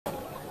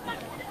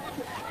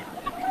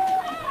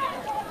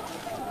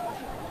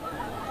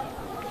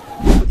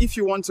if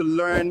you want to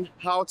learn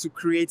how to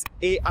create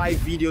AI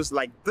videos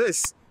like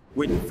this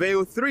with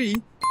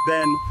Veo3,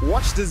 then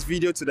watch this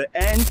video to the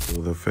end.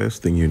 So the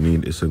first thing you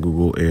need is a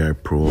Google AI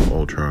Pro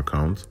Ultra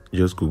account.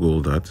 Just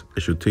Google that.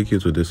 It should take you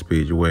to this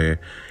page where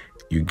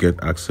you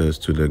get access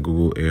to the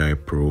Google AI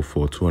Pro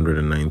for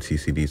 290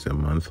 cedis a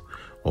month,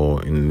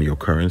 or in your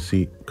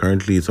currency.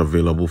 Currently, it's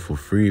available for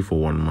free for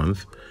 1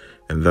 month,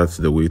 and that's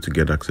the way to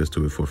get access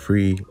to it for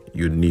free.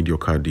 You need your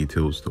card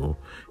details though.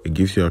 It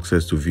gives you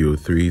access to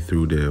Veo3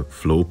 through the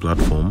Flow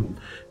platform,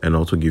 and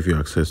also give you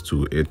access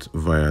to it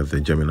via the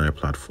Gemini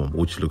platform,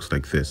 which looks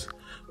like this.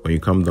 When you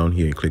come down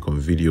here and click on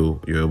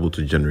video, you're able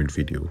to generate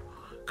video.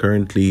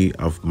 Currently,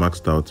 I've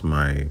maxed out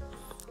my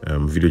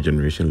video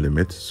generation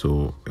limit,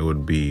 so it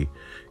would be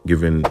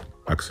given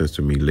access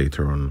to me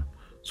later on.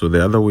 So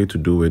the other way to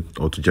do it,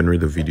 or to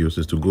generate the videos,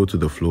 is to go to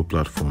the Flow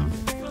platform.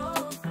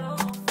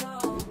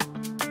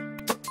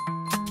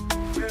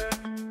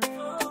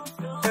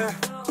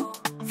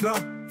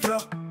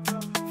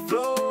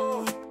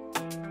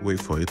 Wait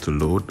for it to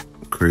load,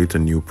 create a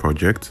new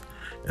project,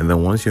 and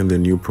then once you're in the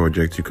new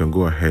project, you can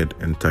go ahead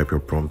and type your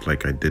prompt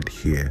like I did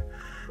here.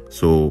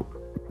 So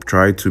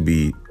try to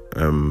be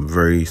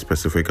very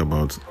specific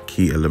about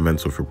key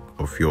elements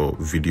of your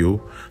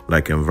video,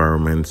 like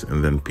environments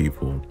and then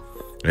people.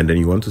 And then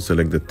you want to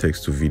select the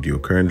text to video.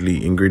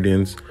 Currently,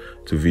 ingredients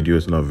to video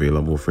is not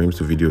available. Frames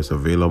to video is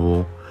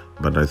available,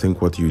 but I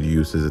think what you'd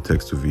use is the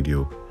text to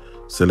video.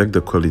 Select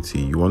the quality.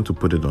 You want to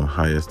put it on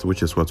highest,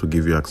 which is what will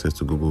give you access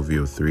to Google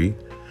Veo 3.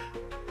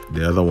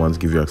 The other ones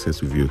give you access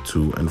to Veo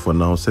 2. And for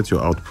now, set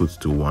your output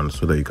to 1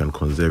 so that you can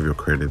conserve your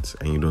credits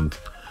and you don't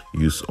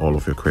use all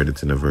of your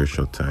credits in a very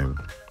short time.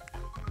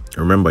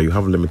 Remember, you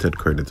have limited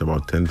credits,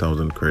 about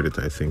 10,000 credits,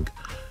 I think.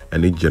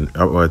 And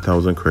or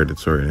 1,000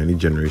 credits, sorry. And any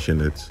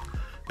generation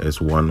is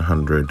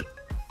 100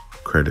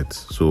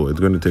 credits. So it's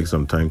going to take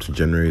some time to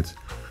generate.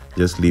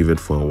 Just leave it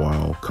for a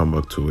while, come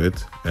back to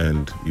it,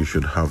 and you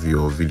should have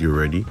your video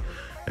ready.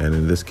 And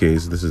in this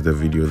case, this is the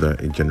video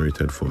that it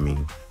generated for me.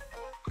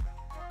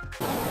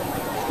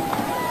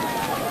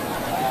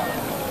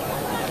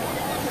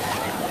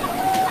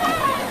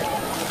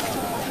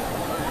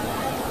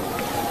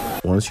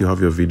 Once you have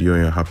your video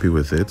and you're happy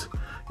with it,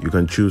 you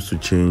can choose to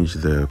change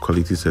the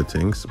quality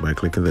settings by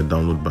clicking the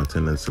download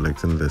button and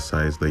selecting the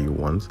size that you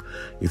want.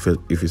 If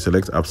you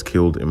select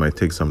upscaled, it might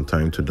take some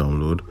time to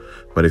download,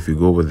 but if you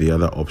go with the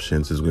other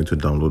options, it's going to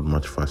download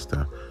much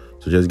faster.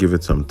 So just give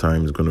it some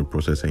time, it's going to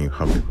process and you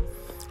have it.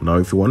 Now,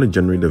 if you want to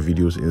generate the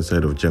videos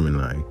inside of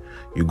Gemini,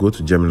 you go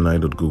to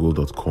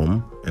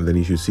gemini.google.com, and then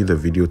you should see the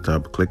video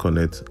tab. Click on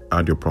it,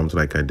 add your prompt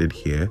like I did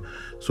here.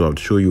 So I'll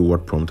show you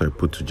what prompt I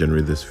put to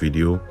generate this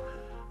video.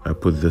 I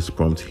put this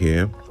prompt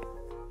here.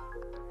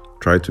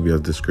 Try to be as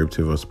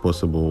descriptive as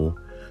possible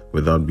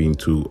without being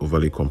too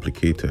overly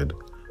complicated,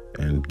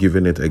 and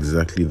giving it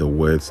exactly the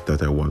words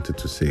that I wanted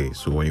to say.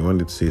 So when you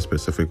want it to say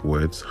specific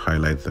words,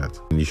 highlight that.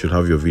 And you should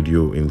have your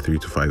video in 3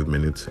 to 5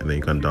 minutes, and then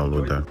you can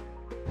download that.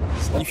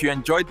 If you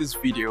enjoyed this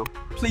video,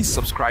 please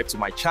subscribe to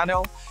my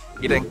channel.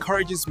 It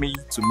encourages me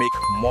to make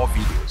more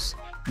videos.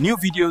 New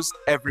videos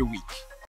every week.